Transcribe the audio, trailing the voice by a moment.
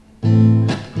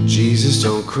Jesus,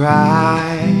 don't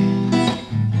cry.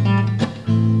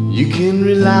 You can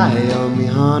rely on me,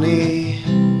 honey.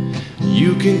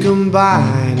 You can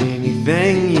combine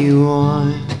anything you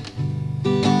want,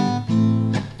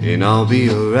 and I'll be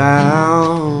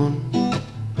around.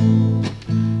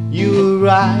 You were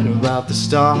right about the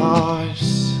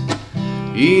stars.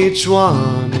 Each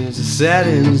one is a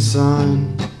setting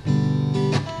sun.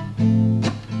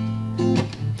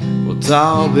 Well,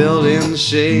 tall buildings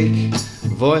shake,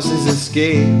 voices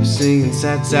escape, singing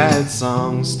sad, sad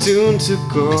songs, tuned to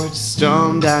chords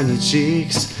strummed down your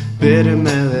cheeks, bitter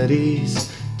melodies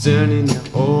turning your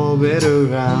orbit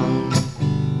around.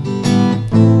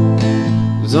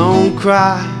 Don't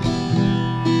cry.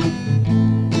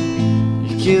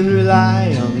 You can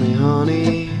rely on me,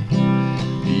 honey.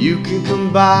 You can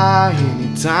come by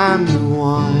anytime you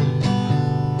want,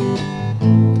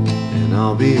 and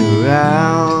I'll be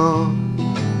around.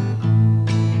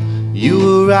 You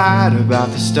were right about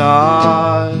the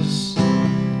stars.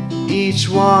 Each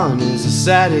one is a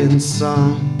setting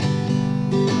sun.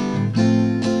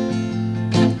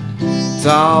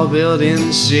 Tall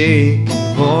buildings shake,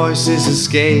 voices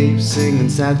escape, singing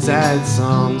sad, sad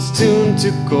songs, tuned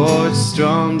to chords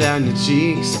strummed down your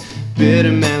cheeks,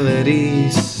 bitter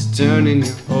melodies turning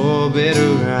your orbit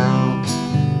around.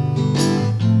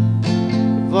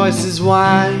 Voices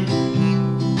whine,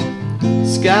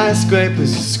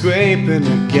 skyscrapers are scraping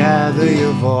together.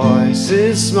 Your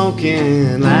voices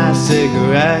smoking last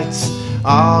cigarettes,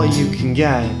 all you can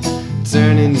get,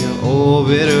 turning your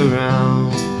orbit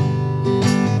around.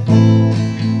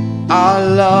 Our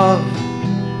love,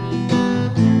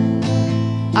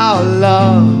 our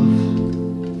love,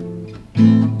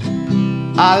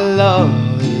 our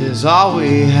love is all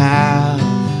we have.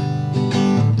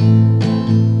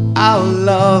 Our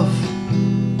love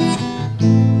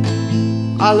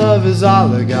is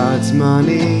all of God's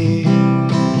money.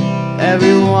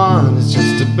 Everyone is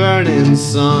just a burning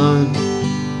sun.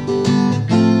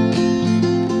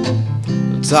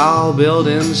 The tall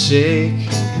buildings shake,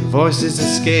 voices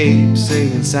escape,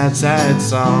 singing sad, sad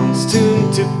songs,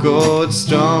 tuned to chords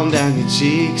strummed down your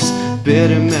cheeks,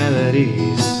 bitter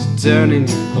melodies turning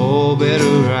your orbit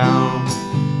around.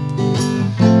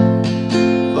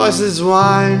 Voices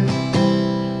whine,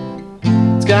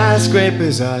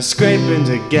 skyscrapers are scraping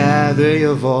together.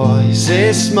 Your voice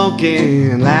is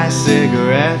smoking last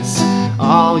cigarettes,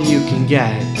 all you can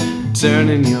get,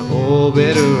 turning your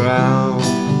orbit around.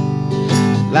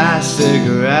 Last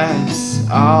cigarettes,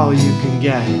 all you can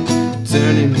get,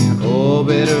 turning your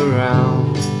orbit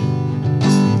around.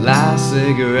 Last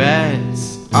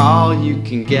cigarettes, all you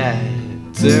can get,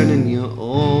 turning your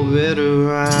orbit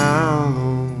around.